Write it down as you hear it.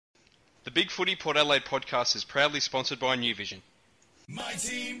The Big Footy Port Adelaide podcast is proudly sponsored by New Vision. My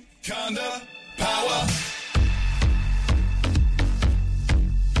team, Conda, power.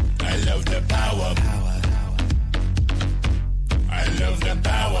 I love the power. I love the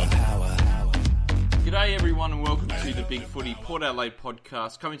power. G'day everyone and welcome to the Big Footy Port Adelaide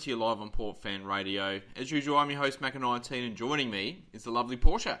podcast, coming to you live on Port Fan Radio. As usual, I'm your host, Macca19, and joining me is the lovely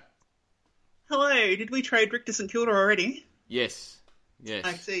Portia. Hello, did we trade Rick to St Kilda already? Yes.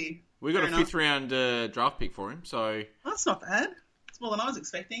 I see. We got a fifth round draft pick for him, so... That's not bad. It's more than I was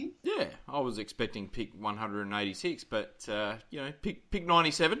expecting. Yeah, I was expecting pick 186, but, pick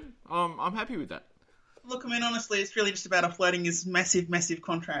 97, I'm happy with that. Look, I mean, honestly, it's really just about offloading his massive, massive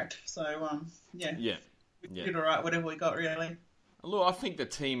contract. So, yeah. We did all right, whatever we got, really. Look, I think the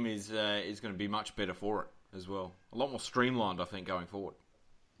team is going to be much better for it as well. A lot more streamlined, I think, going forward.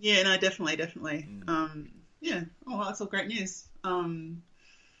 Yeah, no, definitely. Yeah. Oh, well, that's all great news.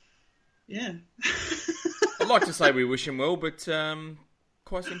 Yeah. I'd like to say we wish him well, but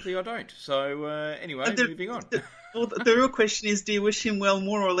quite simply I don't. So, anyway, moving on. The real question is, do you wish him well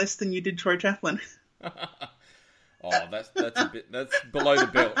more or less than you did Troy Chaplin? That's below the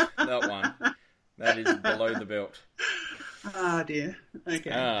belt, that one. That is below the belt. Ah, dear.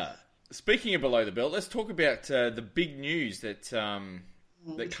 Okay. Speaking of below the belt, let's talk about the big news that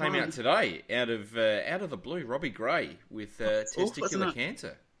came out today out of the blue. Robbie Gray with testicular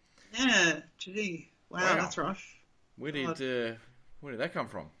cancer. Yeah, gee. Wow, that's rough. Where did that come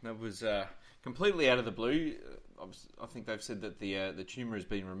from? That was completely out of the blue. I think they've said that the tumour has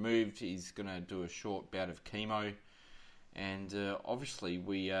been removed. He's going to do a short bout of chemo, and obviously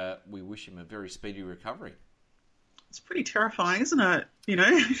we wish him a very speedy recovery. It's pretty terrifying, isn't it? You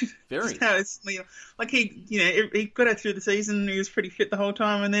know, very. Just how it's, like he got out through the season. He was pretty fit the whole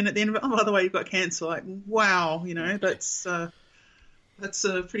time, and then at the end of it, oh, by the way, you've got cancer. Like, wow, that's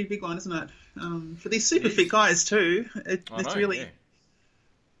a pretty big one, isn't it? For these super fit guys too, it's really.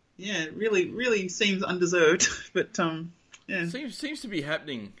 Yeah, really seems undeserved, but yeah. Seems to be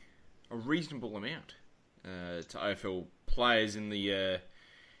happening a reasonable amount to AFL players in the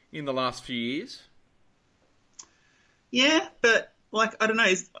last few years. Yeah, but I don't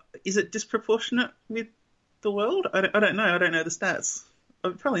know, is it disproportionate with the world? I don't know. I don't know the stats.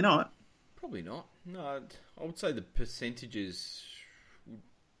 Probably not. Probably not. No, I would say the percentages would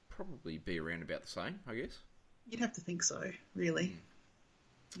probably be around about the same, I guess. You'd have to think so, really.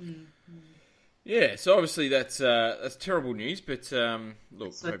 Yeah, so obviously that's terrible news, but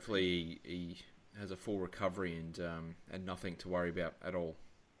look, hopefully he has a full recovery and nothing to worry about at all.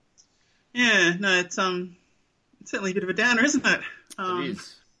 Yeah, no, it's certainly a bit of a downer, isn't it? It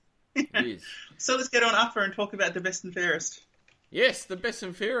is. It is. So let's get on upper and talk about the best and fairest. Yes, the best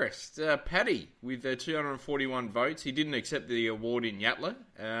and fairest. Paddy with 241 votes. He didn't accept the award in Yatla,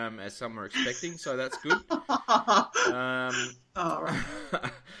 as some were expecting, so that's good.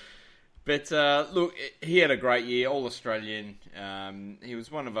 Right. But look, he had a great year, All-Australian. He was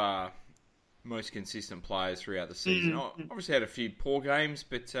one of our most consistent players throughout the season. Obviously had a few poor games,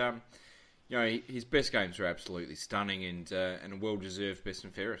 but his best games were absolutely stunning and a well-deserved best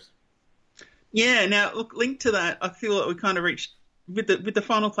and fairest. Yeah, now look, linked to that, I feel that we kind of reached with the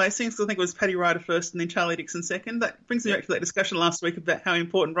final placings. So I think it was Paddy Ryder first and then Charlie Dixon second. That brings me back to that discussion last week about how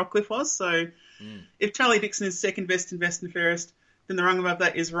important Rockcliffe was. So if Charlie Dixon is second best and fairest, then the rung above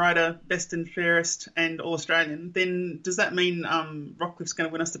that is Ryder, best and fairest, and All-Australian. Then does that mean Rockcliffe's going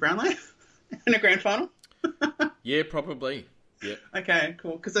to win us the Brownlow in a grand final? Yeah, probably. Yep. Okay,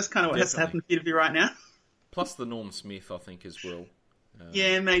 cool. Because that's kind of what has to happen for you to be right now. Plus the Norm Smith, I think, as well.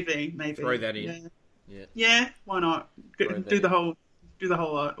 Yeah, maybe. Throw that in. Yeah, why not? Do the whole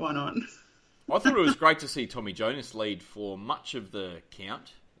lot. Why not? I thought it was great to see Tommy Jonas lead for much of the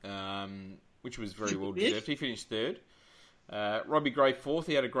count, which was very well deserved. He finished third. Robbie Gray fourth.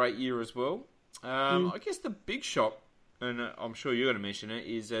 He had a great year as well. I guess the big shock, and I'm sure you're going to mention it,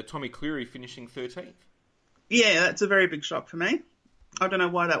 is Tommy Cleary finishing 13th. Yeah, that's a very big shock for me. I don't know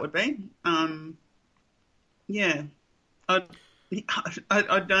why that would be. Yeah. I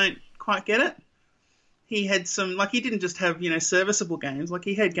don't quite get it. He had some, he didn't just have, serviceable games.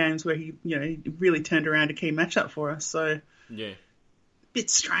 He had games where he, really turned around a key matchup for us. So, yeah. Bit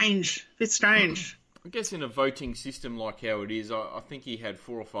strange. I guess in a voting system like how it is, I think he had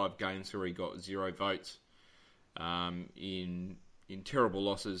 4 or 5 games where he got 0 votes in terrible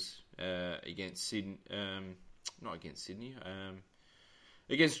losses against Sydney. Not against Sydney.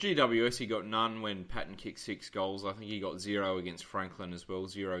 Against GWS, he got none when Patton kicked 6 goals. I think he got 0 against Franklin as well,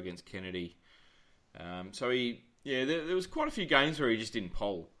 0 against Kennedy. So there was quite a few games where he just didn't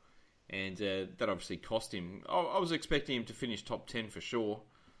poll, and that obviously cost him. I was expecting him to finish top 10 for sure.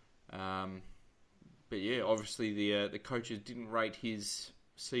 But yeah, obviously the coaches didn't rate his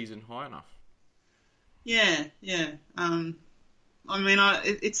season high enough. Yeah. I mean,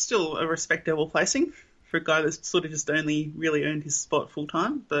 it's still a respectable placing for a guy that's sort of just only really earned his spot full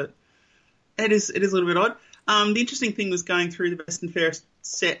time, but it is a little bit odd. The interesting thing was going through the best and fairest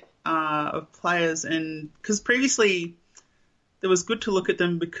set of players, and because previously it was good to look at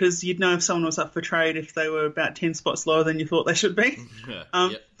them because you'd know if someone was up for trade if they were about 10 spots lower than you thought they should be. Yep.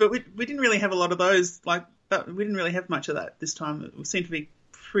 But we didn't really have a lot of those. Like that, we didn't really have much of that this time. It seemed to be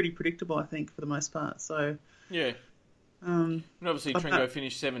pretty predictable, I think, for the most part. So yeah. And obviously Tringo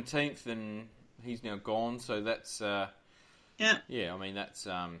finished 17th, and he's now gone. So that's yeah. I mean that's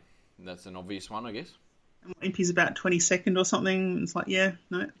an obvious one, I guess. Impy's about 22nd or something. It's like, yeah,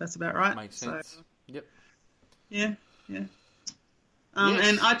 no, that's about right. Makes sense. So, yep. Yeah. Yes.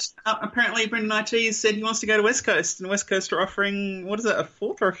 And apparently Brendan Archie said he wants to go to West Coast, and West Coast are offering, what is it, a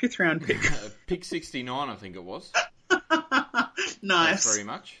 4th or a 5th round pick? Pick 69, I think it was. Nice. Thanks very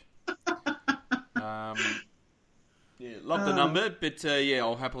much. Yeah, love the number, but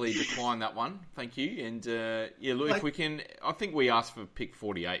I'll happily decline that one. Thank you. And look, if we can, I think we asked for pick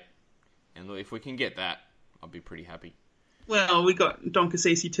 48, and look, if we can get that, I'll be pretty happy. Well, we got Don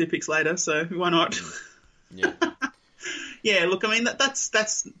Cassisi 2 picks later, so why not? Yeah. Yeah, look, I mean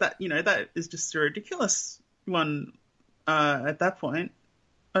that is just a ridiculous one at that point.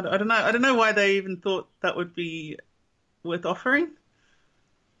 I don't know why they even thought that would be worth offering.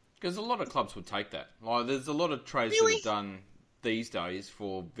 Because a lot of clubs would take that. Like, there's a lot of trades Really? that are done these days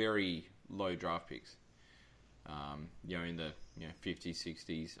for very low draft picks. In the 50s,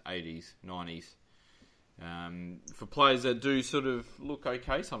 60s, 80s, 90s. For players that do sort of look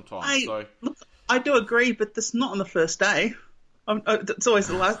okay sometimes. Look, I do agree, but that's not on the first day. It's always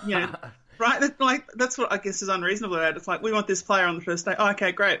the last, right? That's what I guess is unreasonable about it. It's like, we want this player on the first day. Oh,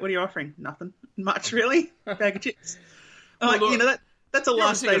 okay, great. What are you offering? Nothing. Much, really? Bag of chips. That's a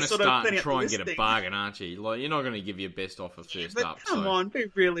last day sort of thing. Try and get a bargain, aren't you? Like, you're not going to give your best offer first but up. Come on, be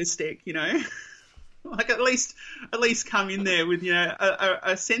realistic, Like at least come in there with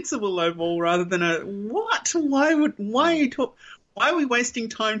a sensible low ball rather than a what? Why are we wasting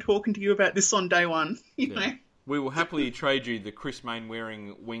time talking to you about this on day one? You know? We will happily trade you the Chris Mayne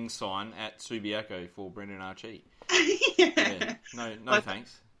wearing wing sign at Subiaco for Brendan Archie. Yeah. No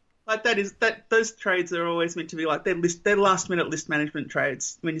thanks. Like those trades are always meant to be like they're last minute list management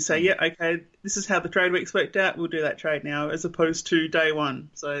trades. When you say, yeah, okay, this is how the trade week's worked out, we'll do that trade now, as opposed to day one.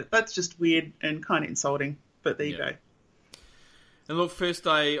 So that's just weird and kind of insulting. But there you go. And look, first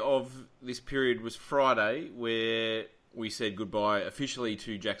day of this period was Friday, where we said goodbye officially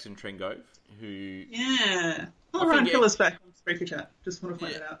to Jackson Trengove, who... Yeah. All right, fill us back on Spreaker Chat. Just want to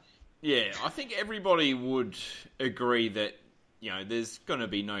point that out. Yeah, I think everybody would agree that, there's going to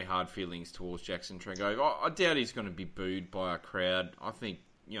be no hard feelings towards Jackson Trengove. I doubt he's going to be booed by our crowd. I think,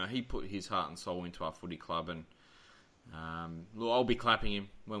 he put his heart and soul into our footy club, and I'll be clapping him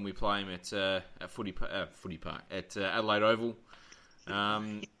when we play him at Footy Park, at Adelaide Oval,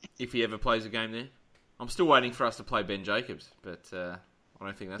 if he ever plays a game there. I'm still waiting for us to play Ben Jacobs, but I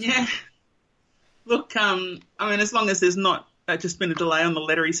don't think that's... Yeah. Look, I mean, as long as there's not just been a delay on the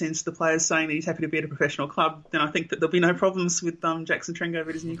letter he sends to the players saying that he's happy to be at a professional club, then I think that there'll be no problems with Jackson Trengove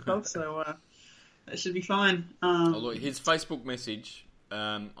at his new club, so that should be fine. Look, his Facebook message,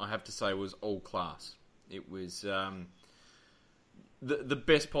 I have to say, was all class. It was the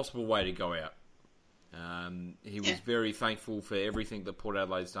best possible way to go out. He was very thankful for everything that Port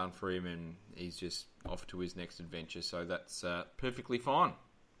Adelaide's done for him, and he's just off to his next adventure, so that's perfectly fine.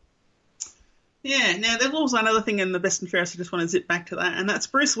 Yeah, now there was another thing in the best and fairest, I just want to zip back to that, and that's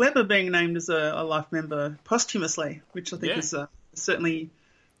Bruce Weber being named as a life member posthumously, which I think is certainly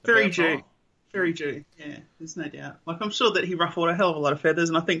very due. Very due, yeah, there's no doubt. Like, I'm sure that he ruffled a hell of a lot of feathers,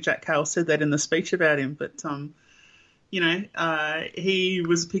 and I think Jack Cale said that in the speech about him, but, he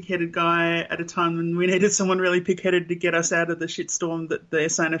was a pig-headed guy at a time when we needed someone really pig-headed to get us out of the shitstorm that the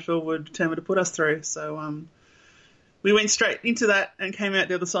SANFL were determined to put us through, so, we went straight into that and came out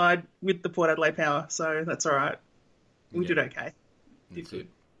the other side with the Port Adelaide power, so that's all right. We did okay. That's it.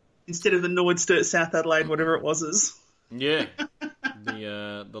 Instead of the Nordsturt South Adelaide, whatever it was. Yeah,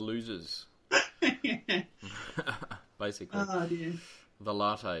 the losers. Yeah. Basically. Oh, dear. The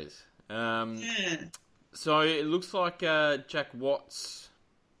lattes. Yeah. So it looks like Jack Watts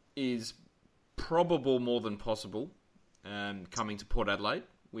is probable more than possible coming to Port Adelaide,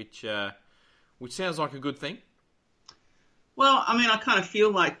 which sounds like a good thing. Well, I mean, I kind of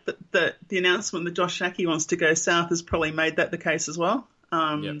feel like the announcement that Josh Schache wants to go south has probably made that the case as well.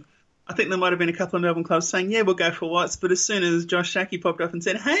 I I think there might have been a couple of Melbourne clubs saying, yeah, we'll go for Watts, but as soon as Josh Shackey popped up and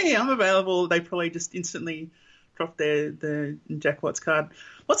said, hey, I'm available, they probably just instantly dropped their Jack Watts card.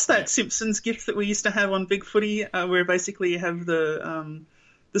 What's that Simpsons gift that we used to have on Big Footy, where basically you have the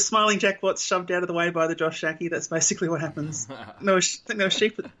smiling Jack Watts shoved out of the way by the Josh Shackey? That's basically what happens. No, I think there was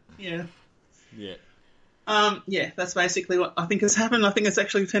sheep. Yeah. Yeah. Yeah, that's basically what I think has happened. I think it's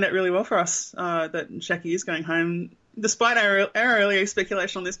actually turned out really well for us that Shackey is going home. Despite our earlier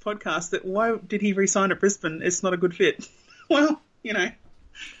speculation on this podcast that why did he re-sign at Brisbane? It's not a good fit. Well, you know.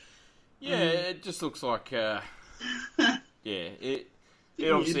 Yeah, it just looks like... it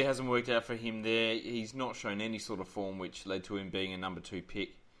obviously hasn't worked out for him there. He's not shown any sort of form which led to him being a number 2 pick.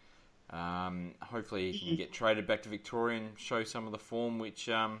 Hopefully he can get traded back to Victoria and show some of the form which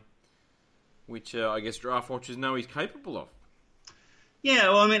I guess draft watchers know he's capable of. Yeah,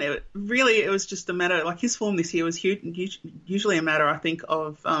 well, I mean, it was just a matter, like his form this year was usually a matter, I think,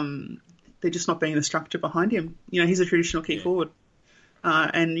 of there just not being the structure behind him. You know, he's a traditional key forward.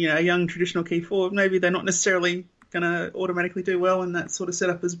 And, you know, a young traditional key forward, maybe they're not necessarily going to automatically do well in that sort of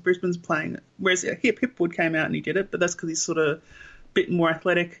setup as Brisbane's playing. Whereas Hipwood came out and he did it, but that's because he's sort of a bit more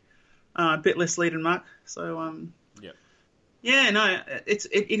athletic, a bit less lead and muck. So, yeah, no, it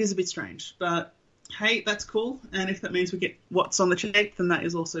is a bit strange, but hey, that's cool. And if that means we get Watts on the check, then that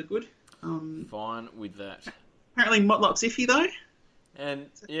is also good. Fine with that. Apparently Motlop's iffy though. And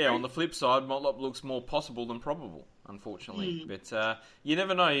yeah, on the flip side, Motlop looks more possible than probable, unfortunately. But you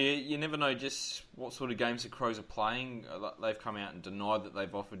never know. You never know just what sort of games the Crows are playing. They've come out and denied that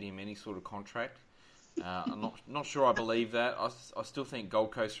they've offered him any sort of contract. I'm not sure I believe that. I still think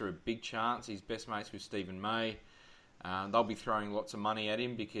Gold Coast are a big chance. He's best mates with Stephen May. They'll be throwing lots of money at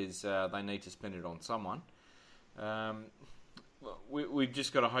him because they need to spend it on someone. We've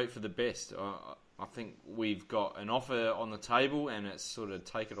just got to hope for the best. I think we've got an offer on the table and it's sort of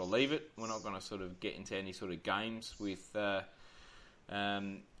take it or leave it. We're not going to sort of get into any sort of games with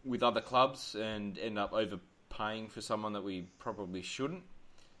other clubs and end up overpaying for someone that we probably shouldn't.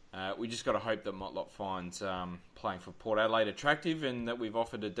 We just got to hope that Motlop finds playing for Port Adelaide attractive and that we've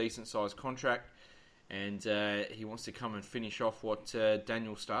offered a decent sized contract. And he wants to come and finish off what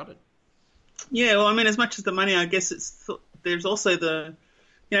Daniel started. Yeah, well, I mean, as much as the money, I guess there's also the,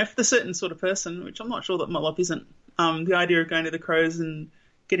 you know, for the certain sort of person, which I'm not sure that Motlop isn't, the idea of going to the Crows and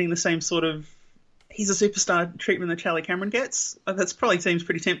getting the same sort of, he's a superstar treatment that Charlie Cameron gets, that's probably seems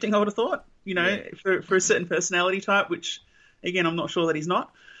pretty tempting, I would have thought, you know, for a certain personality type, which, again, I'm not sure that he's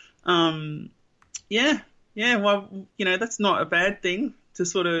not. Yeah, well, you know, that's not a bad thing to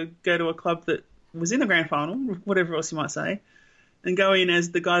sort of go to a club that was in the grand final, whatever else you might say, and go in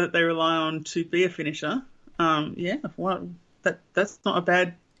as the guy that they rely on to be a finisher. Well, that's not a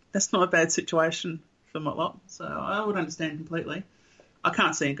bad situation for Motlop. So I would understand completely. I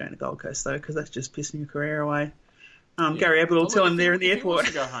can't see him going to Gold Coast though, because that's just pissing your career away. Gary Ablett will tell him there in the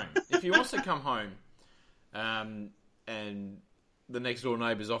airport. If he wants to come home, and the next door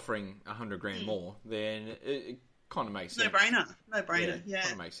neighbour's offering $100,000 more, then it kind of makes sense. No brainer. Yeah.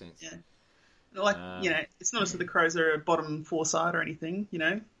 Kind of makes sense. Yeah. Like, you know, it's not as if the Crows are a bottom 4 side or anything, you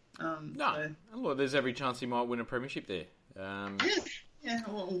know. No. So. Look, there's every chance he might win a premiership there. Yeah.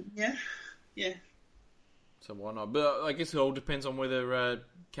 So why not? But I guess it all depends on whether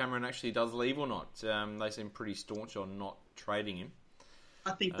Cameron actually does leave or not. They seem pretty staunch on not trading him.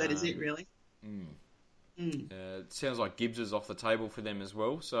 I think that is it, really. It sounds like Gibbs is off the table for them as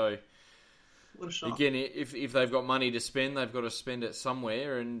well, so... What a shot. Again, if they've got money to spend, they've got to spend it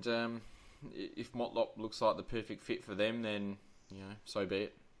somewhere, and... if Motlop looks like the perfect fit for them, then, you know, so be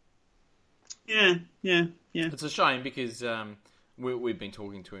it. Yeah. It's a shame because we've been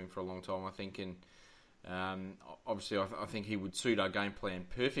talking to him for a long time, I think, and obviously I think he would suit our game plan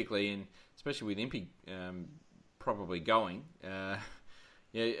perfectly, and especially with Impey probably going,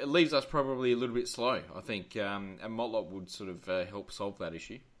 it leaves us probably a little bit slow, I think, and Motlop would sort of help solve that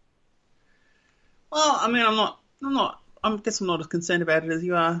issue. Well, I mean, I guess I'm not as concerned about it as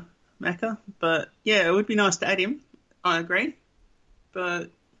you are, Macca, but yeah, it would be nice to add him. I agree,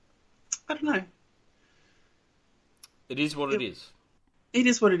 but I don't know. It is what it is. It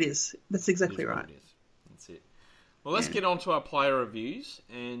is what it is. That's exactly right. That's it. Well, let's get on to our player reviews,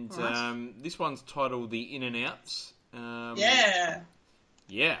 and this one's titled "The In and Outs."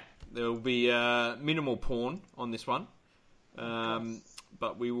 Yeah, there will be minimal porn on this one,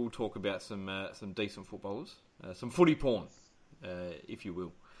 but we will talk about some decent footballers, some footy porn, if you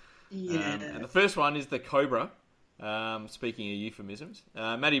will. Yeah. And the first one is the Cobra. Speaking of euphemisms,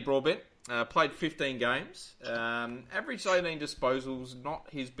 Matty Broadbent played 15 games, averaged 18 disposals, not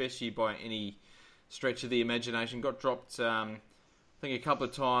his best year by any stretch of the imagination. Got dropped think a couple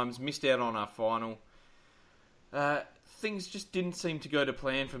of times, missed out on our final. Things just didn't seem to go to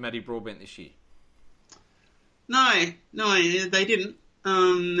plan for Matty Broadbent this year. No, they didn't.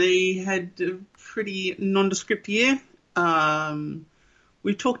 They had a pretty nondescript year.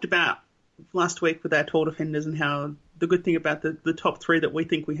 We talked about last week with our tall defenders and how the good thing about the top three that we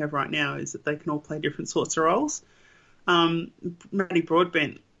think we have right now is that they can all play different sorts of roles. Matty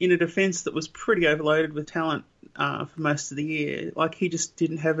Broadbent, in a defence that was pretty overloaded with talent for most of the year, like he just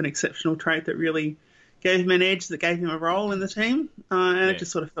didn't have an exceptional trait that really gave him an edge, that gave him a role in the team. It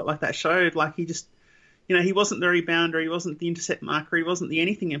just sort of felt like that showed. Like he just, he wasn't the rebounder, he wasn't the intercept marker, he wasn't the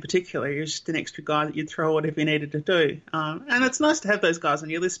anything in particular. He was just an extra guy that you'd throw whatever you needed to do. And it's nice to have those guys on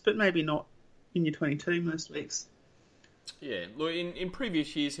your list, but maybe not in your 22 most weeks. Yeah, look, in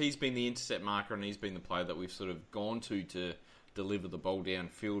previous years, he's been the intercept marker and he's been the player that we've sort of gone to deliver the ball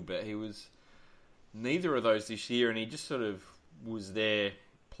downfield, but he was neither of those this year, and he just sort of was there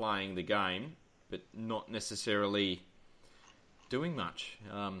playing the game, but not necessarily doing much.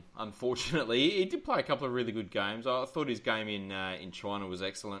 Unfortunately, he did play a couple of really good games. I thought his game in China was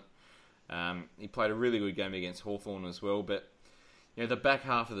excellent. He played a really good game against Hawthorn as well, but the back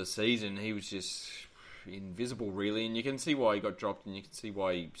half of the season, he was just invisible, really, and you can see why he got dropped, and you can see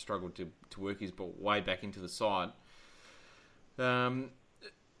why he struggled to work his ball way back into the side. And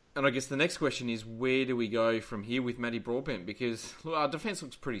I guess the next question is, where do we go from here with Matty Broadbent? Because look, our defence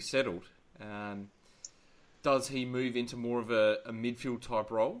looks pretty settled. Does he move into more of a midfield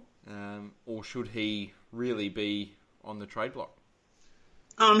type role, or should he really be on the trade block?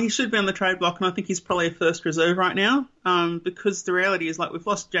 He should be on the trade block, and I think he's probably a first reserve right now, because the reality is, like, we've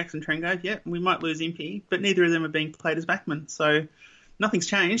lost Jackson Trengove, we might lose Impey, but neither of them are being played as backmen, so nothing's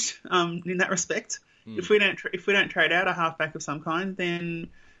changed in that respect. If we don't trade out a halfback of some kind, then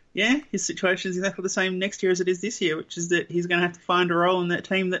his situation is exactly the same next year as it is this year, which is that he's going to have to find a role in that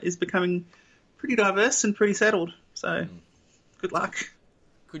team that is becoming pretty diverse and pretty settled. So, good luck.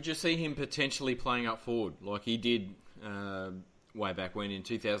 Could you see him potentially playing up forward like he did way back when in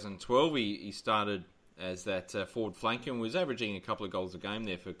 2012? He started as that forward flanker and was averaging a couple of goals a game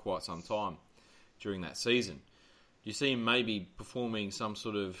there for quite some time during that season. Do you see him maybe performing some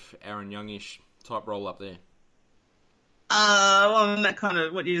sort of Aaron Youngish type role up there? Well, and that kind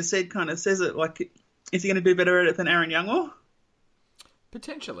of, what you just said kind of says it. Like, is he going to do better at it than Aaron Young or?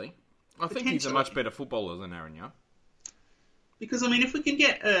 Potentially. I think he's a much better footballer than Aaron Young. Because, I mean, if we can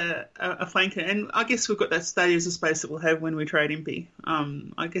get a flanker, and I guess we've got that stages of space that we'll have when we trade Impey,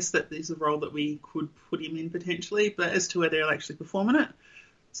 I guess that is a role that we could put him in potentially, but as to whether he'll actually perform in it,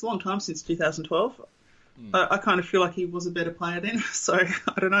 it's a long time since 2012. I kind of feel like he was a better player then, so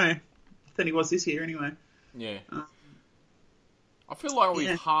I don't know, than he was this year anyway. Yeah. I feel like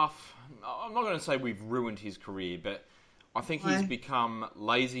I'm not going to say we've ruined his career, but I think he's become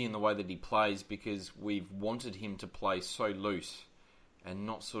lazy in the way that he plays because we've wanted him to play so loose and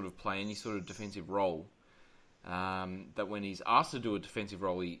not sort of play any sort of defensive role, that when he's asked to do a defensive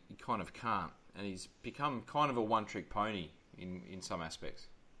role, he kind of can't. And he's become kind of a one-trick pony in some aspects.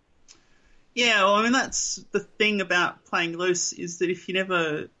 Yeah, well, I mean, that's the thing about playing loose, is that if you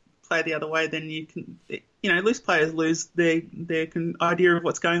never play the other way, then you can, loose players lose their idea of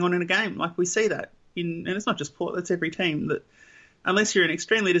what's going on in a game. Like, we see that. And it's not just Port, that's every team, that unless you're an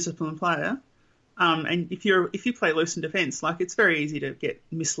extremely disciplined player, and if you play loose in defence, like, it's very easy to get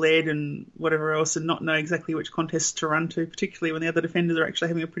misled and whatever else and not know exactly which contests to run to, particularly when the other defenders are actually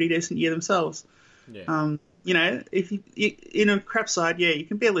having a pretty decent year themselves. Yeah. If you in a crap side, you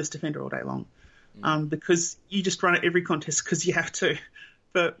can be a loose defender all day long, because you just run at every contest because you have to.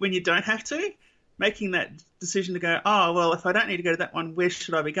 But when you don't have to, making that decision to go, oh, well, if I don't need to go to that one, where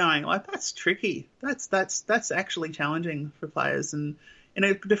should I be going? Like, that's tricky. That's actually challenging for players. And in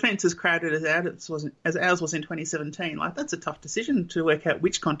a defence as crowded as ours was in 2017, like, that's a tough decision to work out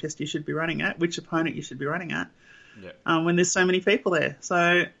which contest you should be running at, which opponent you should be running at, when there's so many people there.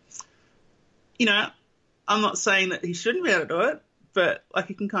 So, I'm not saying that he shouldn't be able to do it, but, like,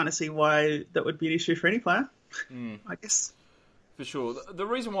 you can kind of see why that would be an issue for any player, I guess. For sure. The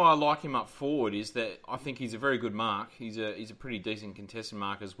reason why I like him up forward is that I think he's a very good mark. He's a pretty decent contested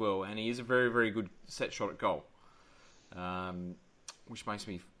mark as well, and he is a very, very good set shot at goal, which makes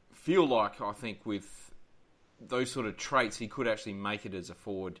me feel like, I think, with those sort of traits, he could actually make it as a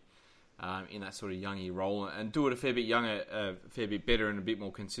forward in that sort of Youngie role and do it a fair bit better and a bit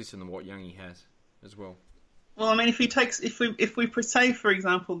more consistent than what Youngie has as well. Well, I mean, if we say, for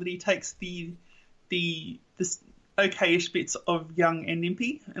example, that he takes the okay-ish bits of Young and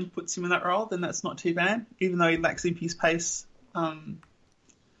Impey and puts him in that role, then that's not too bad, even though he lacks Impey's pace. I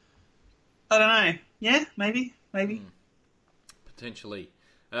don't know. Yeah, maybe. potentially.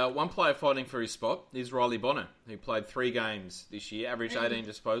 One player fighting for his spot is Riley Bonner, who played 3 games this year, averaged 18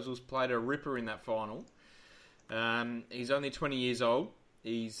 disposals, played a ripper in that final. He's only 20 years old.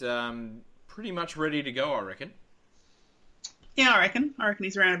 He's pretty much ready to go, I reckon. Yeah, I reckon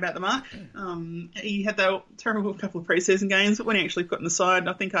he's around about the mark. He had that terrible couple of pre-season games, but when he actually got in the side,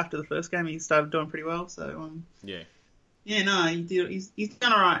 I think after the first game he started doing pretty well. So he's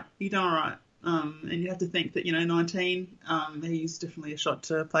done all right. He's done all right. And you have to think that 19, he's definitely a shot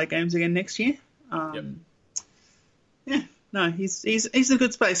to play games again next year. Yeah, no, he's in a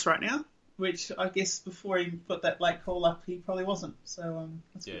good space right now, which I guess before he put that late call up, he probably wasn't. So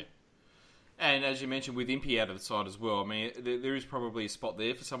that's good. And as you mentioned, with Impey out of the side as well, I mean, there is probably a spot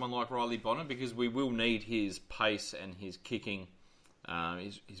there for someone like Riley Bonner because we will need his pace and his kicking,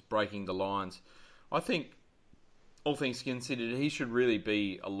 his breaking the lines. I think, all things considered, he should really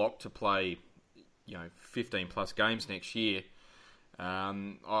be a lock to play 15 plus games next year.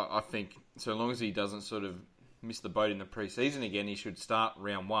 I think so long as he doesn't sort of miss the boat in the pre-season again, he should start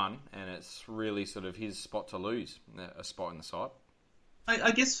round 1, and it's really sort of his spot to lose, a spot in the side.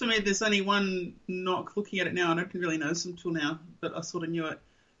 I guess for me, there's only one knock looking at it now. I don't really know this until now, but I sort of knew it,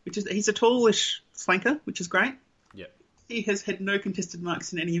 which is he's a tallish flanker, which is great. Yeah. He has had no contested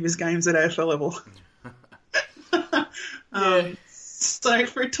marks in any of his games at AFL level. So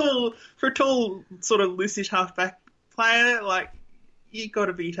for a tall sort of loosish halfback player, like, you got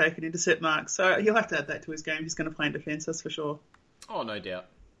to be taking intercept marks. So he'll have to add that to his game. He's going to play in defence, that's for sure. Oh, no doubt.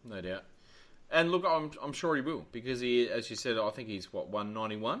 And look, I'm sure he will, because he, as you said, I think he's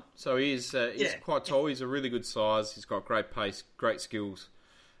 191. So he's quite tall. He's a really good size. He's got great pace, great skills.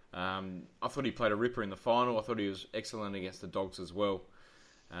 I thought he played a ripper in the final. I thought he was excellent against the Dogs as well.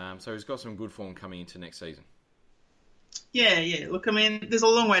 So he's got some good form coming into next season. Yeah. Look, I mean, there's a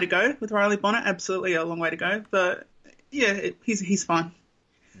long way to go with Riley Bonner. Absolutely a long way to go. But yeah, he's fine.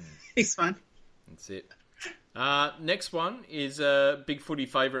 He's fine. That's it. Next one is big footy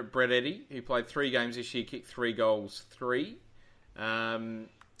favourite Brett Eddy, who played 3 games this year, kicked 3 goals, 3.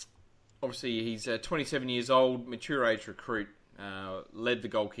 Obviously, he's 27 years old, mature age recruit, led the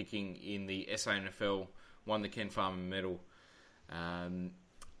goal kicking in the SANFL, won the Ken Farmer medal.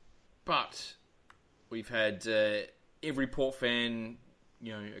 But we've had every Port fan,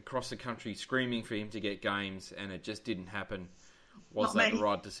 across the country screaming for him to get games, and it just didn't happen. Was that the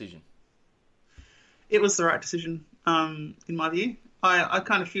right decision? It was the right decision, in my view. I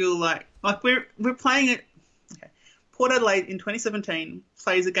kind of feel like we're playing it. Okay. Port Adelaide in 2017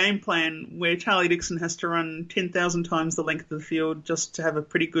 plays a game plan where Charlie Dixon has to run 10,000 times the length of the field just to have a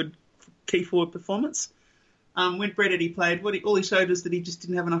pretty good key forward performance. When Brett Eddy played, all he showed us that he just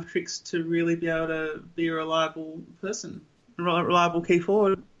didn't have enough tricks to really be able to be a reliable person, a reliable key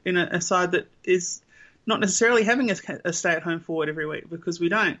forward in a side that is not necessarily having a stay-at-home forward every week, because we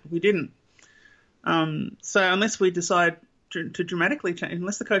didn't. So unless we decide to dramatically change,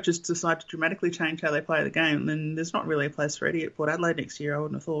 unless the coaches decide to dramatically change how they play the game, then there's not really a place for Eddie at Port Adelaide next year, I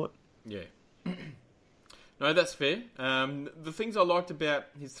wouldn't have thought. Yeah. No, that's fair. The things I liked about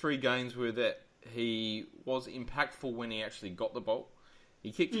his 3 games were that he was impactful when he actually got the ball.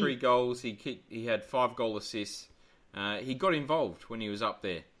 He kicked 3 goals, he had 5 goal assists. He got involved when he was up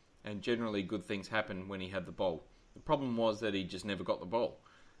there, and generally good things happened when he had the ball. The problem was that he just never got the ball.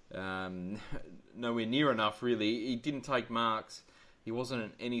 Nowhere near enough, really. He didn't take marks. He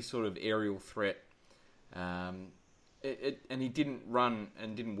wasn't any sort of aerial threat. And he didn't run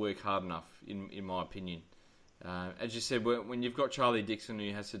and didn't work hard enough, in my opinion. As you said, when you've got Charlie Dixon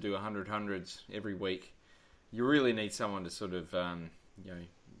who has to do 100 hundreds every week, you really need someone to sort of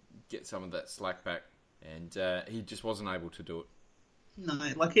get some of that slack back. And he just wasn't able to do it. No,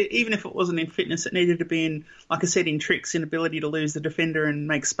 even if it wasn't in fitness, it needed to be in, like I said, in tricks, in ability to lose the defender and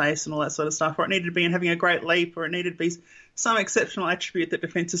make space and all that sort of stuff, or it needed to be in having a great leap, or it needed to be some exceptional attribute that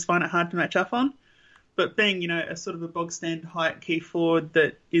defences find it hard to match up on. But being, a sort of a bog stand height key forward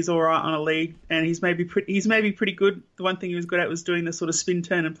that is all right on a league, and he's maybe pretty good. The one thing he was good at was doing the sort of spin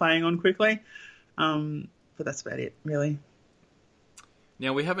turn and playing on quickly. But that's about it, really.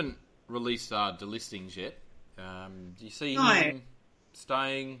 Now, we haven't released our delistings yet. Do you see him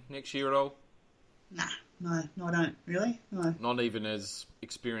staying next year at all? No, I don't, really. No. Not even as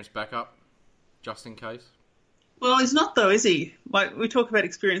experienced backup, just in case? Well, he's not, though, is he? Like, we talk about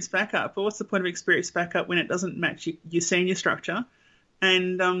experienced backup, but what's the point of experienced backup when it doesn't match your senior structure,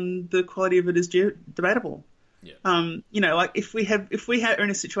 and the quality of it is debatable? Yeah. If we are in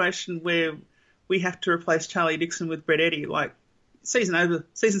a situation where we have to replace Charlie Dixon with Brett Eddy,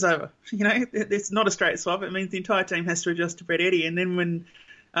 season's over. It's not a straight swap. It means the entire team has to adjust to Brett Eddy, and then when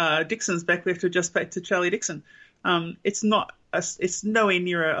Dixon's back, we have to adjust back to Charlie Dixon. It's not it's nowhere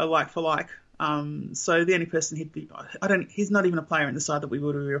near a like for like. So the only person he's not even a player in the side that we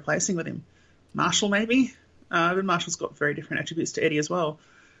would be replacing with him. Marshall maybe, but Marshall's got very different attributes to Eddie as well.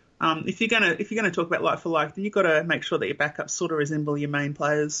 If you're gonna talk about like for like, then you've got to make sure that your backups sort of resemble your main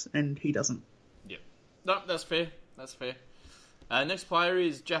players, and he doesn't. Yeah, no, that's fair. That's fair. Next player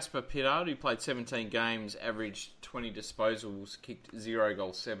is Jasper Pittard, who played 17 games, averaged 20 disposals, kicked 0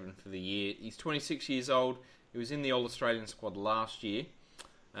 goals, 7 for the year. He's 26 years old. He was in the All-Australian squad last year.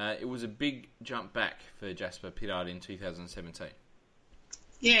 It was a big jump back for Jasper Pittard in 2017.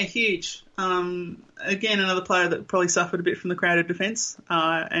 Yeah, huge. Again, another player that probably suffered a bit from the crowded defence,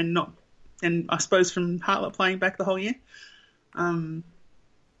 and I suppose from Hartlett playing back the whole year. Because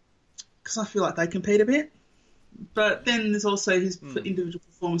I feel like they compete a bit. But then there's also his individual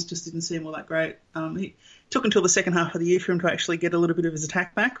performance just didn't seem all that great. He took until the second half of the year for him to actually get a little bit of his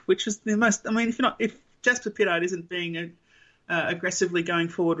attack back, which is the most. I mean, if Jasper Pittard isn't being aggressively going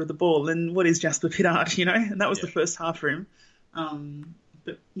forward with the ball, then what is Jasper Pittard? You know, and that was the first half for him.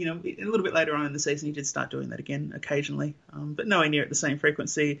 But you know, a little bit later on in the season, he did start doing that again occasionally, but nowhere near at the same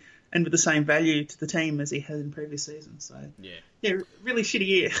frequency and with the same value to the team as he had in previous seasons. So yeah, really shitty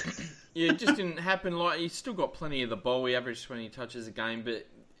year. Yeah, it just didn't happen. Like, he still got plenty of the ball. He averaged 20 touches a game, but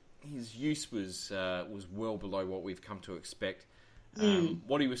his use was well below what we've come to expect.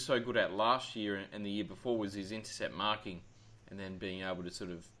 What he was so good at last year and the year before was his intercept marking, and then being able to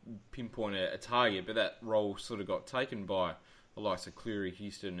sort of pinpoint a target. But that role sort of got taken by the likes of Cleary,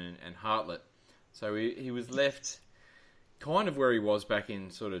 Houston, and Hartlett. So he was left kind of where he was back in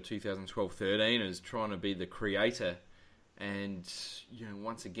sort of 2012-13, as trying to be the creator. And, you know,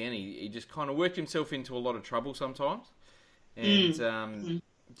 once again, he just kind of worked himself into a lot of trouble sometimes. And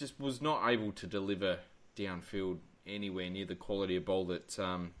just was not able to deliver downfield anywhere near the quality of ball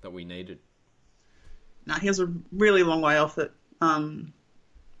that we needed. No, he has a really long way off it. I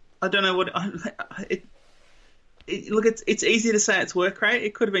don't know what... Look, it's easy to say it's work rate.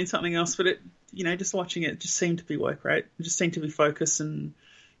 It could have been something else, but just watching it just seemed to be work rate. It just seemed to be focus and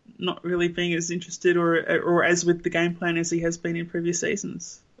not really being as interested or as with the game plan as he has been in previous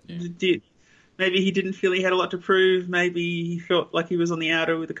seasons. Yeah. Maybe he didn't feel he had a lot to prove. Maybe he felt like he was on the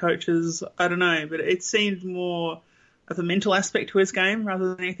outer with the coaches. I don't know, but it seemed more of a mental aspect to his game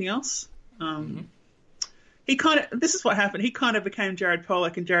rather than anything else. This is what happened. He kind of became Jared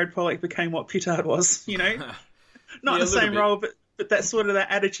Pollock, and Jared Pollock became what Pittard was, you know? Not in the same role, but that sort of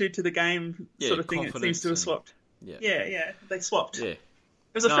that attitude to the game sort of thing, it seems to have swapped. Yeah, they swapped. Yeah.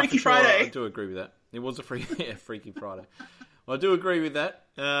 It was a Freaky Friday. I do agree with that. It was a Freaky Friday. Well, I do agree with that.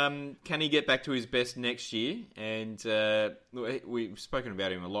 Can he get back to his best next year? And we've spoken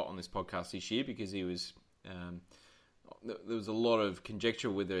about him a lot on this podcast this year because he was... there was a lot of conjecture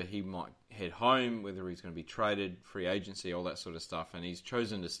whether he might head home, whether he's going to be traded, free agency, all that sort of stuff. And he's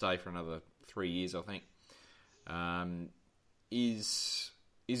chosen to stay for another 3 years, I think. Is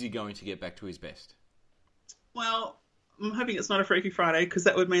he going to get back to his best? Well, I'm hoping it's not a Freaky Friday, because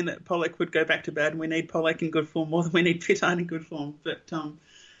that would mean that Pollock would go back to bad, and we need Pollock in good form more than we need Pittard in good form. But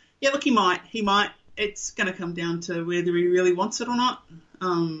look, he might. It's going to come down to whether he really wants it or not.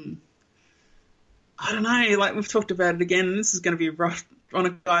 I don't know. Like, we've talked about it again, and this is going to be rough on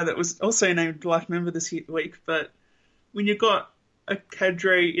a guy that was also named life member this week. But when you've got a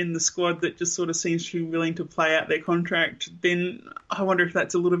cadre in the squad that just sort of seems to be willing to play out their contract, then I wonder if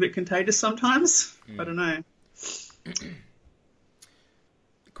that's a little bit contagious sometimes. I don't know.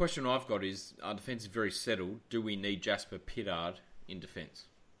 The question I've got is, our defence is very settled. Do we need Jasper Pittard in defence?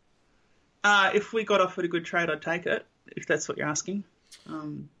 If we got offered a good trade, I'd take it, if that's what you're asking.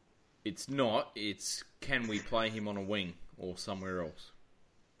 It's not. It's, can we play him on a wing or somewhere else?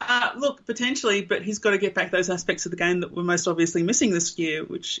 Look, potentially, but he's got to get back those aspects of the game that were most obviously missing this year,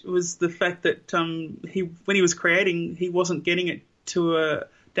 which was the fact that when he was creating, he wasn't getting it to a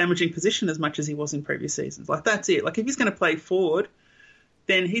damaging position as much as he was in previous seasons. Like, that's it. Like, if he's going to play forward,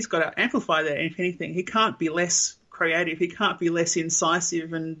 then he's got to amplify that. If anything, he can't be less creative. He can't be less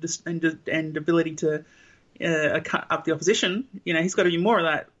incisive and ability to cut up the opposition. You know, he's got to be more of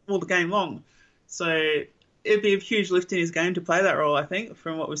that all the game long. So it'd be a huge lift in his game to play that role, I think,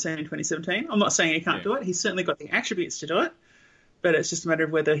 from what we've seen in 2017. I'm not saying he can't do it. He's certainly got the attributes to do it, but it's just a matter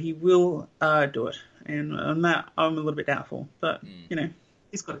of whether he will do it. And on that, I'm a little bit doubtful. But, you know,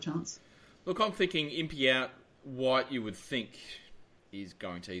 he's got a chance. Look, I'm thinking Impey out, White, you would think, is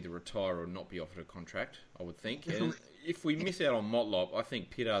going to either retire or not be offered a contract, I would think. And if we miss out on Motlop, I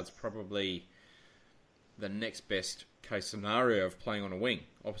think Pittard's probably the next best case scenario of playing on a wing,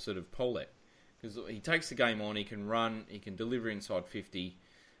 opposite of Pollock. Because he takes the game on, he can run, he can deliver inside 50.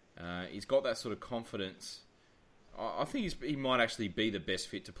 He's got that sort of confidence. I think he might actually be the best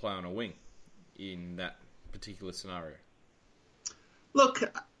fit to play on a wing in that particular scenario. Look,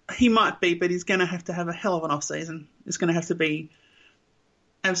 he might be, but he's going to have a hell of an off-season. It's going to have to be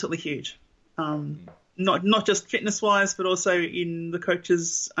absolutely huge. Not just fitness-wise, but also in the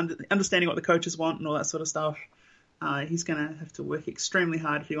coaches, understanding what the coaches want and all that sort of stuff. He's going to have to work extremely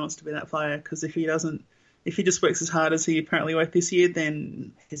hard if he wants to be that player, because if he just works as hard as he apparently worked this year,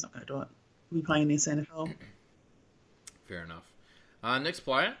 then he's not going to do it. He'll be playing in the NFL. Fair enough. Next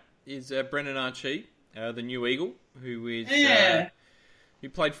player is Brendan Archie, the new Eagle, who is who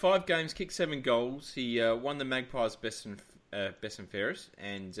played 5 games, kicked 7 goals. He won the Magpies best and fairest,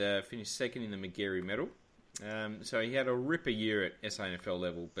 and finished second in the McGarry medal. So he had a ripper year at SANFL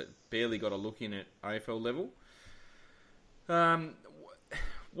level, but barely got a look in at AFL level.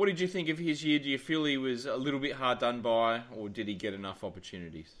 What did you think of his year? Do you feel he was a little bit hard done by, or did he get enough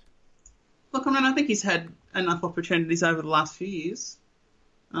opportunities? Look, I think he's had enough opportunities over the last few years.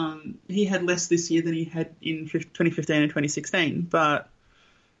 He had less this year than he had in 2015 and 2016, but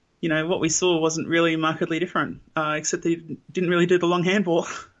what we saw wasn't really markedly different, except that he didn't really do the long handball,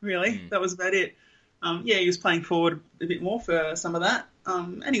 really. That was about it. He was playing forward a bit more for some of that,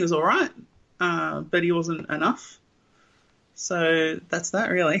 and he was all right, but he wasn't enough. So that's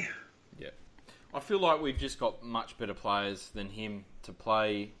that, really. Yeah. I feel like we've just got much better players than him to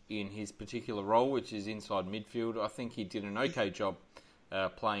play in his particular role, which is inside midfield. I think he did an okay job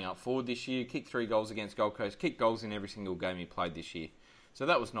playing up forward this year. Kicked 3 goals against Gold Coast. Kicked goals in every single game he played this year. So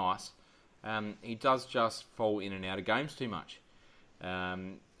that was nice. He does just fall in and out of games too much.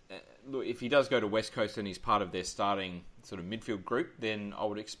 Look, if he does go to West Coast and he's part of their starting sort of midfield group, then I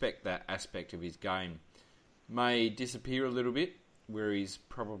would expect that aspect of his game may disappear a little bit, where he's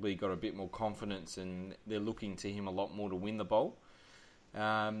probably got a bit more confidence and they're looking to him a lot more to win the bowl. But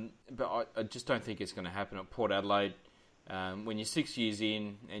I just don't think it's going to happen at Port Adelaide. When you're 6 years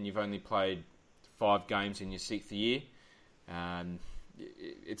in and you've only played 5 games in your 6th year,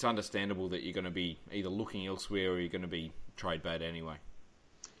 it's understandable that you're going to be either looking elsewhere or you're going to be trade bait anyway.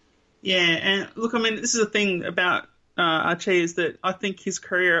 Yeah, and look, this is the thing about Archie, is that I think his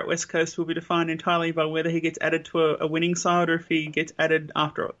career at West Coast will be defined entirely by whether he gets added to a winning side or if he gets added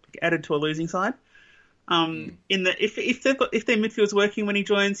to a losing side. If their midfield's working when he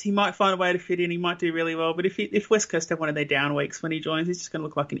joins, he might find a way to fit in. He might do really well. But if West Coast have one of their down weeks when he joins, he's just going to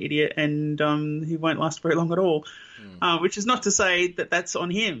look like an idiot, and he won't last very long at all. Which is not to say that that's on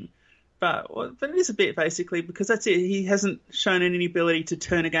him, but it is a bit, basically, because that's it. He hasn't shown any ability to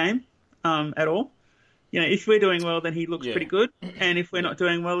turn a game at all. If we're doing well, then he looks pretty good, and if we're not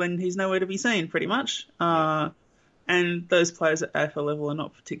doing well, then he's nowhere to be seen, pretty much. And those players at AFL level are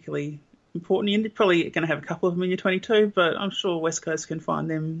not particularly important. You're probably going to have a couple of them in your 22, but I'm sure West Coast can find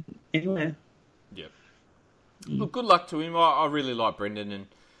them anywhere. Yeah. Look, good luck to him. I really like Brendan,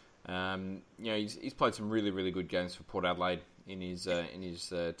 and he's played some really, really good games for Port Adelaide in his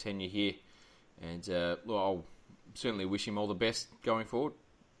tenure here, and I'll certainly wish him all the best going forward.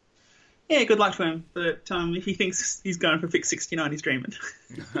 Yeah, good luck to him. But if he thinks he's going for fix 69, he's dreaming.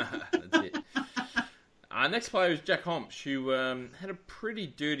 That's it. Next player is Jack Homsch, who had a pretty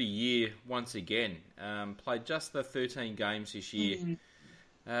dirty year once again. Played just the 13 games this year.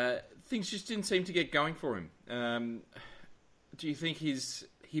 Things just didn't seem to get going for him. Do you think his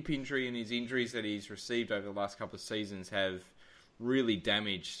hip injury and his injuries that he's received over the last couple of seasons have really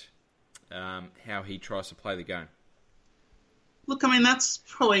damaged how he tries to play the game? Look, that's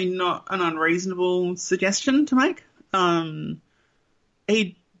probably not an unreasonable suggestion to make.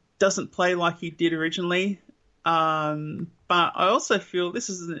 He doesn't play like he did originally, but I also feel this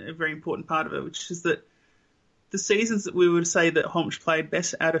is a very important part of it, which is that the seasons that we would say that Homsch played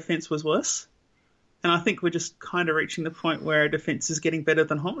best, our defence was worse. And I think we're just kind of reaching the point where our defence is getting better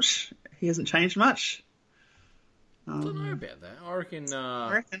than Homsch. He hasn't changed much. I don't know about that. I reckon.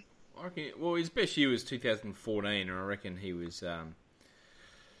 Well, his best year was 2014, and I reckon he was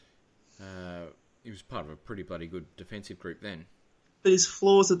part of a pretty bloody good defensive group then. But his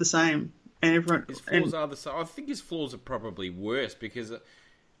flaws are the same, and his flaws are the same. I think his flaws are probably worse because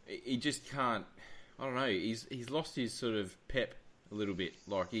he just can't. I don't know. He's lost his sort of pep a little bit.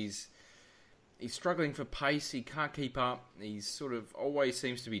 Like he's struggling for pace. He can't keep up. He's sort of always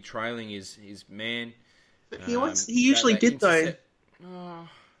seems to be trailing his man. But he usually did though.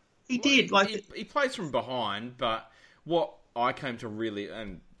 He did. He plays from behind, but what I came to really,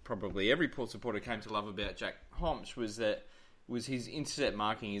 and probably every Port supporter came to love about Jack Homsch was his intercept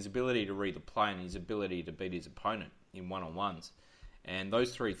marking, his ability to read the play, and his ability to beat his opponent in one-on-ones. And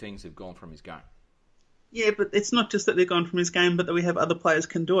those 3 things have gone from his game. Yeah, but it's not just that they're gone from his game, but that we have other players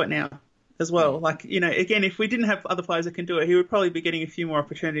can do it now as well. Like, again, if we didn't have other players that can do it, he would probably be getting a few more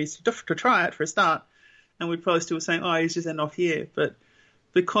opportunities to try it for a start, and we'd probably still be saying, oh, he's just an off year. But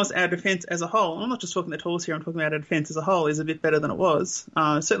because our defence as a whole, I'm not just talking the tools here, I'm talking about our defence as a whole, is a bit better than it was.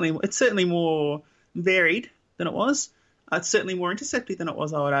 It's certainly more varied than it was. It's certainly more intercepty than it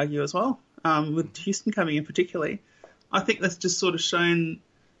was, I would argue, as well, with Houston coming in particularly. I think that's just sort of shown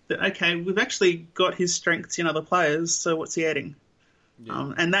that, okay, we've actually got his strengths in other players, so what's he adding?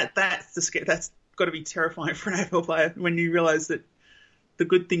 Yeah. And that's got to be terrifying for an AFL player when you realise that the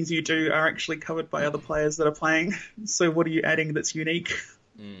good things you do are actually covered by other players that are playing. So what are you adding that's unique?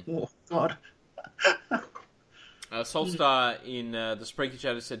 Oh, God. Solstar in the Spreaker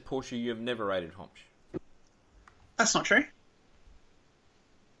chat has said, Porsche, you have never rated Homsch. That's not true.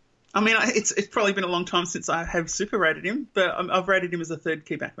 I mean, it's probably been a long time since I have super rated him, but I've rated him as a third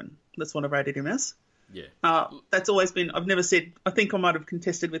key backman. That's what I've rated him as. Yeah. That's always been, I've never said, I think I might have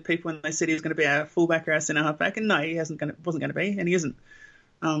contested with people when they said he was going to be our fullback or our centre halfback, and no, he wasn't going to be, and he isn't.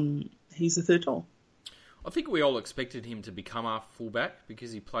 He's the third tall. I think we all expected him to become our fullback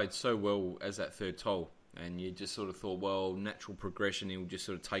because he played so well as that third tall, and you just sort of thought, well, natural progression, he'll just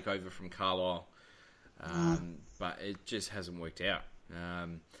sort of take over from Carlisle. But it just hasn't worked out.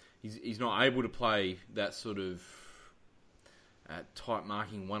 He's not able to play that sort of tight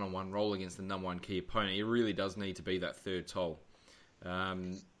marking one-on-one role against the number one key opponent. He really does need to be that third tall.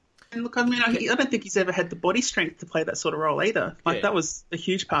 And look, I mean, I don't think he's ever had the body strength to play that sort of role either. Like, that was a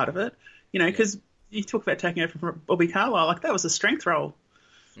huge part of it. Because you talk about taking over from Bobby Carlisle, like, that was a strength role.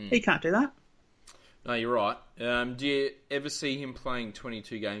 He can't do that. No, you're right. Do you ever see him playing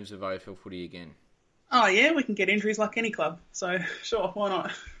 22 games of AFL footy again? Oh, yeah, we can get injuries like any club. So, sure, why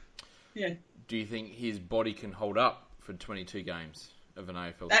not? Yeah. Do you think his body can hold up for 22 games of an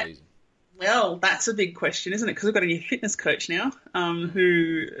AFL season? Well, that's a big question, isn't it? Because we've got a new fitness coach now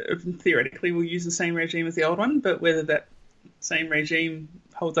who theoretically will use the same regime as the old one, but whether that same regime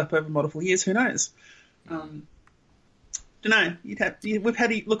holds up over multiple years, who knows? Don't know. We've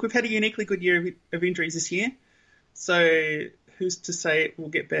had a uniquely good year of injuries this year, so who's to say it will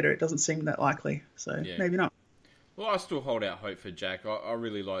get better? It doesn't seem that likely, so maybe not. Well, I still hold out hope for Jack. I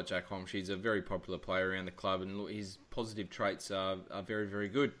really like Jack Homsch. He's a very popular player around the club, and look, his positive traits are very, very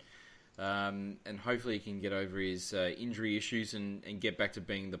good. And hopefully he can get over his injury issues and get back to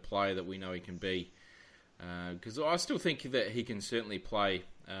being the player that we know he can be. Because I still think that he can certainly play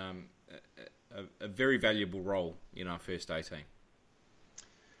a very valuable role in our first 18.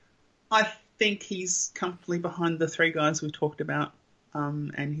 I think he's comfortably behind the three guys we've talked about,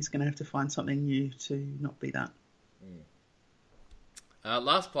 and he's going to have to find something new to not be that.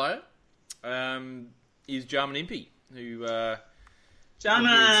 Last player is Jarman Impey, who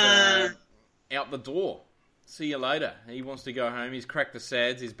Jarman out the door. See you later. He wants to go home. He's cracked the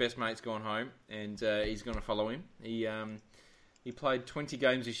sads. His best mate's gone home, and he's going to follow him. He played 20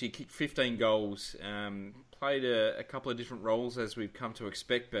 games this year, kicked 15 goals, played a couple of different roles as we've come to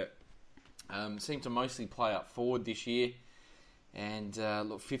expect, but seemed to mostly play up forward this year. And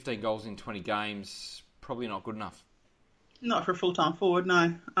look, 15 goals in 20 games, probably not good enough. Not for a full-time forward,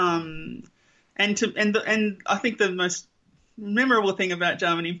 no. And I think the most memorable thing about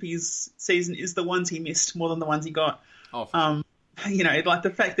Jarman Impey's season is the ones he missed more than the ones he got. Oh, like the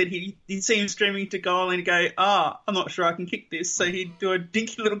fact that he'd see him streaming to goal and he'd go, I'm not sure I can kick this. So he'd do a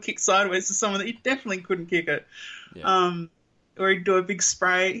dinky little kick sideways to someone that he definitely couldn't kick it. Yeah. Or he'd do a big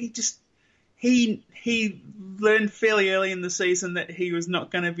spray. He learned fairly early in the season that he was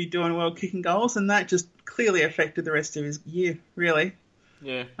not going to be doing well kicking goals, and that just clearly affected the rest of his year, really.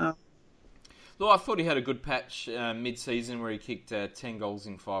 Yeah. Look, I thought he had a good patch mid-season where he kicked 10 goals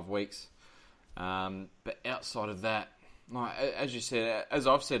in 5 weeks. But outside of that, like, as you said, as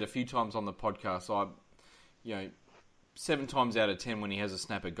I've said a few times on the podcast, 7 times out of 10 when he has a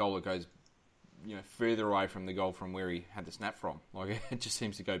snap at goal, it goes further away from the goal from where he had the snap from. Like, it just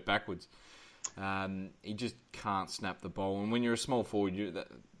seems to go backwards. He just can't snap the ball, and when you're a small forward, that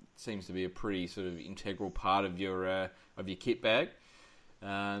seems to be a pretty sort of integral part of your kit bag.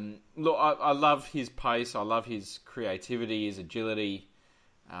 Look, I love his pace. I love his creativity, his agility.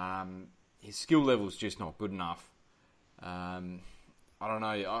 His skill level's just not good enough. I don't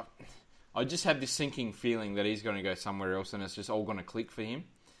know. I just have this sinking feeling that he's going to go somewhere else, and it's just all going to click for him,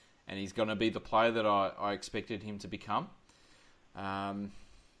 and he's going to be the player that I expected him to become.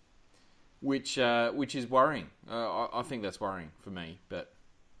 Which is worrying. I think that's worrying for me. But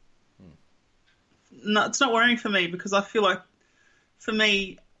no, it's not worrying for me because I feel like,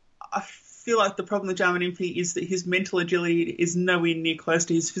 the problem with Jarman Impey is that his mental agility is nowhere near close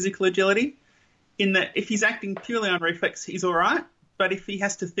to his physical agility. In that, if he's acting purely on reflex, he's all right. but if he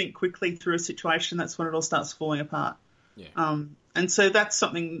has to think quickly through a situation, that's when it all starts falling apart. Yeah. And so that's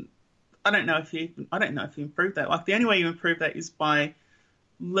something I don't know if you improve that. Like the only way you improve that is by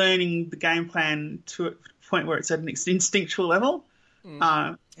learning the game plan to a point where it's at an instinctual level.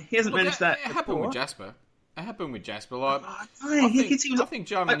 He hasn't managed that. It happened with Jasper. Like, I think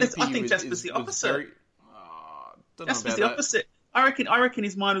Jarman Jasper's the opposite. Jasper's the opposite. I reckon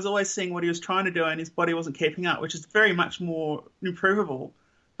his mind was always seeing what he was trying to do, and his body wasn't keeping up, which is very much more improvable.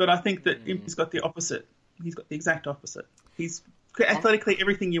 But I think that Impey's got the opposite. He's got the exact opposite. He's athletically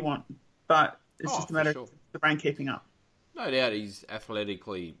everything you want, but it's just a matter of the brain keeping up. No doubt he's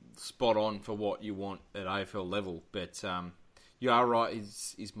athletically spot on for what you want at AFL level, but you are right,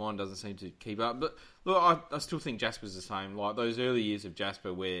 his mind doesn't seem to keep up. But look, I still think Jasper's the same. Like those early years of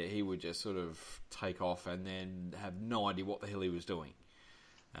Jasper where he would just sort of take off and then have no idea what the hell he was doing.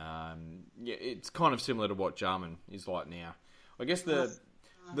 It's kind of similar to what Jarman is like now. I guess the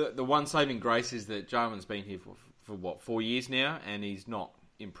one saving grace is that Jarman's been here for what, 4 years now, and he's not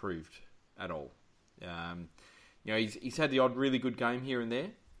improved at all. He's had the odd really good game here and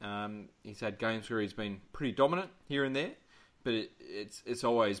there. He's had games where he's been pretty dominant here and there, but it's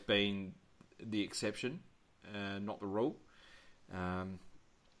always been the exception, not the rule.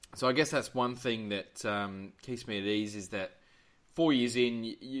 So I guess that's one thing that keeps me at ease, is that 4 years in,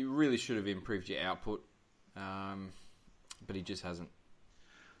 you really should have improved your output, but he just hasn't.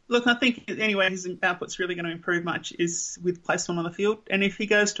 Look, I think anyway his output's really going to improve much is with placement on the field. And if he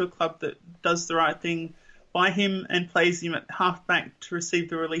goes to a club that does the right thing by him and plays him at halfback to receive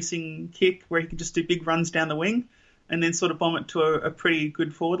the releasing kick, where he can just do big runs down the wing and then sort of bomb it to a pretty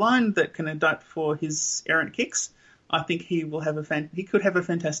good forward line that can adapt for his errant kicks, I think he will have he could have a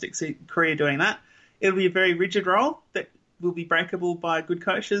fantastic career doing that. It'll be a very rigid role that will be breakable by good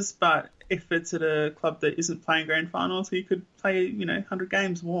coaches, but if it's at a club that isn't playing grand finals, he could play 100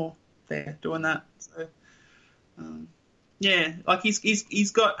 games more there doing that. So like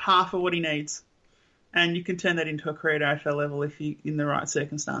he's got half of what he needs, and you can turn that into a career at AFL level if you in the right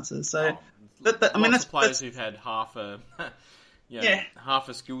circumstances. So that's players who've had half a half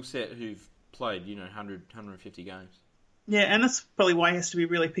a skill set who've played 100, 150 games. Yeah, and that's probably why he has to be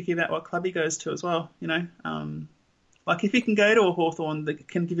really picky about what club he goes to as well. Like if he can go to a Hawthorn that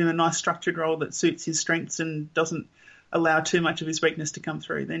can give him a nice structured role that suits his strengths and doesn't allow too much of his weakness to come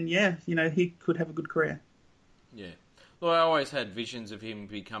through, then he could have a good career. Yeah. Well, I always had visions of him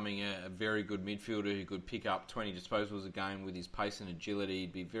becoming a very good midfielder who could pick up 20 disposals a game with his pace and agility.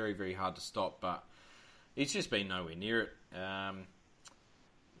 He'd be very, very hard to stop, but he's just been nowhere near it.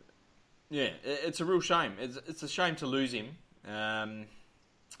 It's a real shame. It's a shame to lose him.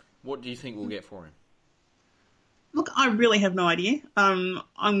 What do you think we'll get for him? Look, I really have no idea. I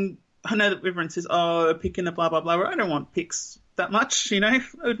know that everyone says, "Oh, picking the blah blah blah." I don't want picks that much. It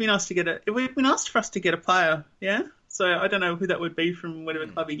would be nice to get it would be nice for us to get a player. Yeah. So I don't know who that would be from whatever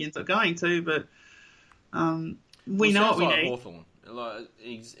club he ends up going to, but we know what we need. Hawthorn. Like,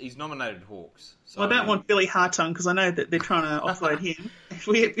 he's nominated Hawks. So I don't want Billy Hartung because I know that they're trying to offload him.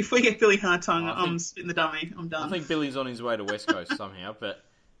 If we get Billy Hartung, I'm spitting the dummy. I'm done. I think Billy's on his way to West Coast somehow, but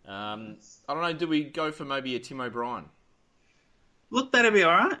I don't know. Do we go for maybe a Tim O'Brien? Look, that'd be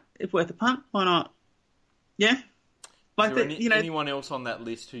all right. If worth a punt, why not? Yeah. Like is there anyone else on that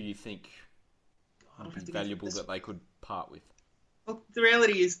list who you think would be valuable that they could part with? Well, the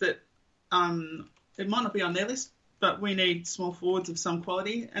reality is that it might not be on their list, but we need small forwards of some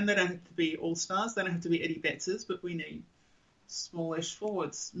quality, and they don't have to be all-stars. They don't have to be Eddie Bettses, but we need smallish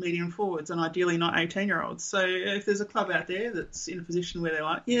forwards, medium forwards, and ideally not 18-year-olds. So if there's a club out there that's in a position where they're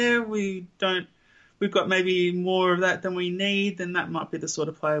like, we've got maybe more of that than we need, then that might be the sort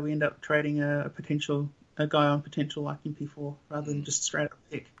of player we end up trading a guy on potential like Impey for, rather than just straight up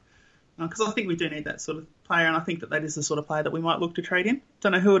pick. Because I think we do need that sort of player, and I think that is the sort of player that we might look to trade in.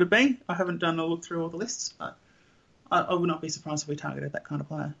 Don't know who it would be. I haven't done a look through all the lists, but I would not be surprised if we targeted that kind of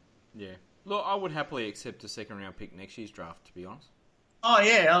player. Yeah. Look, I would happily accept a second-round pick next year's draft, to be honest. Oh,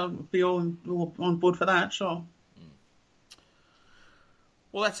 yeah, I'll be all on board for that, sure.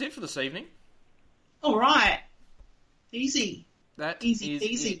 Well, that's it for this evening. All right. Easy. Easy.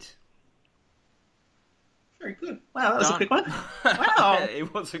 It. Very good. Wow, that was a quick one. Wow.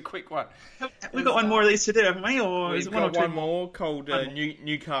 It was a quick one. We've got one more of these to do, haven't we? Or is it one or two? One more called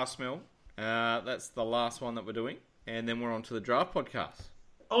Newcastle. That's the last one that we're doing. And then we're on to the draft podcast.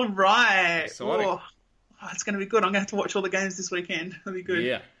 All right. Exciting. Oh, it's going to be good. I'm going to have to watch all the games this weekend. It'll be good.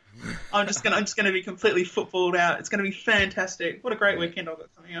 Yeah. I'm just going to be completely footballed out. It's going to be fantastic. What a great weekend I've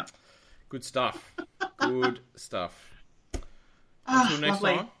got coming up. Good stuff. Good stuff. Until next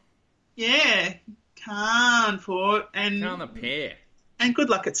time. Yeah. Carn the pair. And good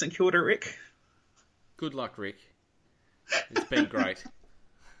luck at St Kilda, Rick. Good luck, Rick. It's been great.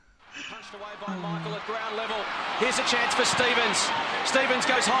 Punched away by Michael at ground level. Here's a chance for Stevens. Stevens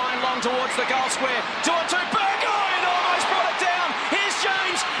goes high and long towards the goal square. 2-on-2, Burgoyne almost brought it down. Here's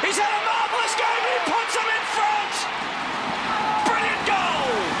James. He's had a marvellous game. He puts him in front. Brilliant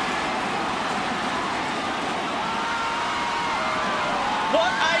goal. What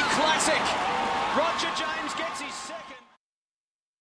a classic. Roger James gets his second.